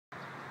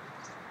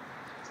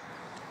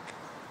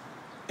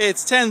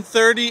It's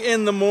 10:30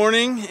 in the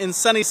morning in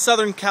sunny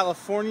Southern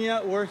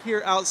California. We're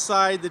here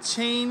outside the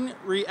Chain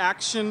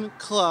Reaction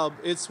Club.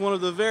 It's one of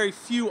the very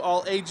few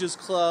all ages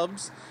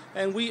clubs,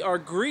 and we are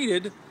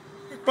greeted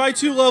by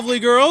two lovely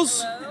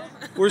girls. Hello.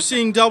 We're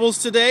seeing doubles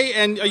today,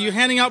 and are you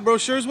handing out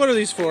brochures? What are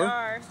these for? They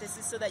are. This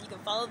is so that you can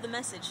follow the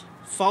message.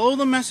 Follow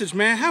the message.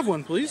 May I have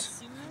one, please?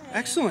 Yes, you may.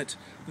 Excellent.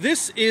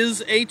 This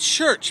is a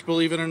church,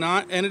 believe it or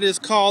not, and it is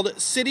called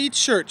City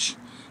Church.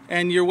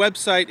 And your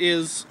website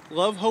is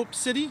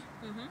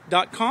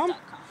lovehopecity.com?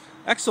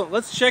 Excellent.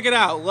 Let's check it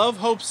out. Love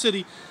Hope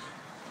City.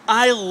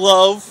 I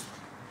love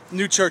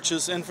new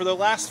churches, and for the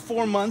last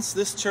 4 months,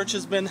 this church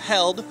has been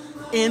held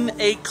in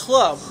a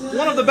club.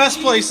 One of the best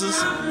places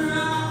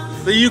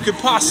that you could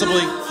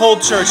possibly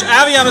hold church.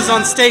 Avion is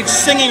on stage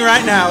singing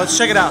right now. Let's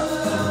check it out.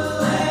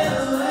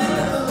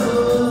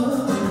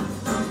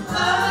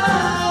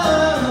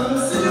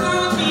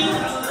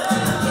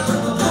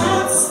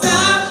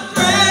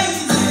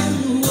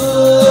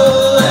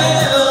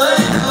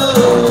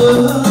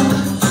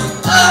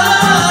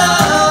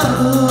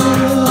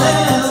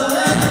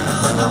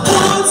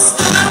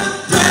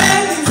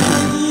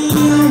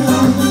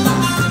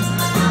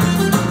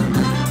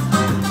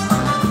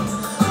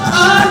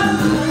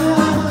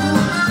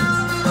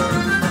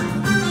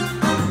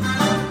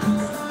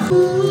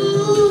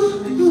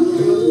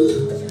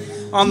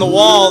 On the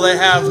wall, they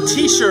have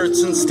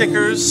t-shirts and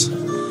stickers.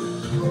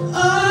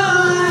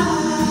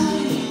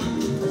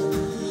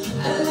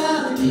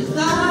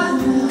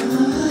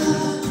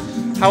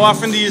 How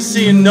often do you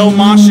see a no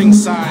moshing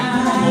sign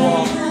on the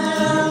wall?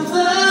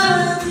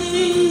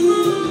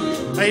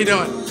 How you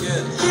doing?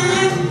 Good.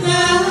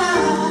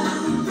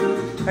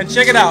 And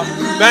check it out.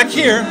 Back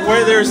here,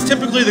 where there's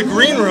typically the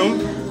green room,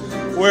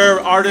 where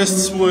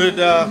artists would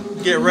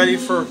get ready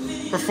for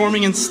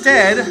performing,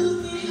 instead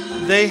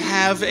they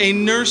have a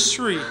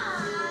nursery.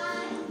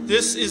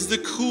 This is the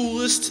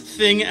coolest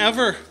thing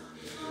ever.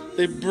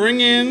 They bring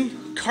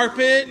in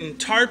carpet and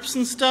tarps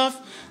and stuff,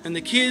 and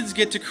the kids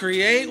get to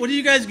create. What are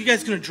you guys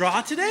gonna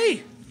draw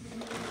today?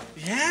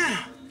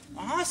 Yeah,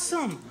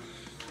 awesome.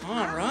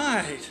 All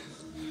right.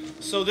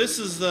 So this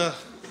is the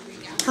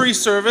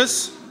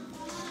pre-service.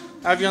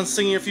 Avion's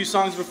singing a few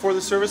songs before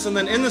the service, and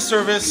then in the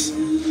service,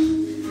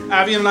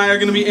 Avion and I are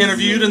gonna be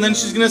interviewed, and then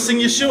she's gonna sing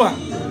Yeshua.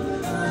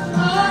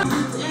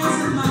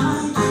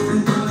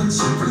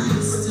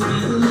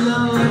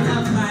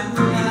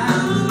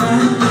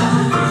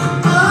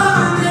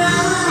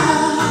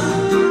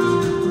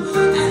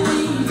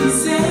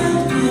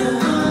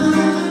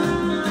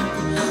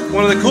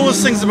 One of the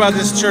coolest things about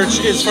this church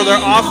is for their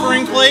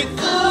offering plate.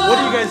 What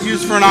do you guys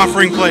use for an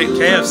offering plate?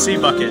 KFC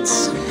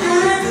buckets.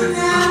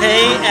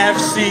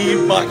 KFC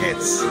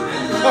buckets.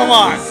 Come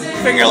on,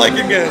 finger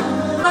licking good.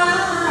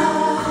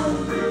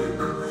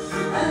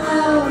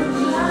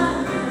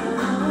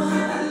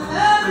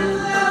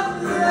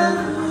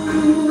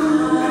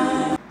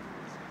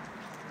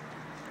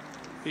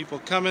 People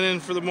coming in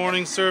for the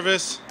morning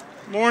service.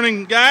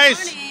 Morning,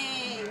 guys.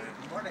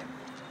 Morning.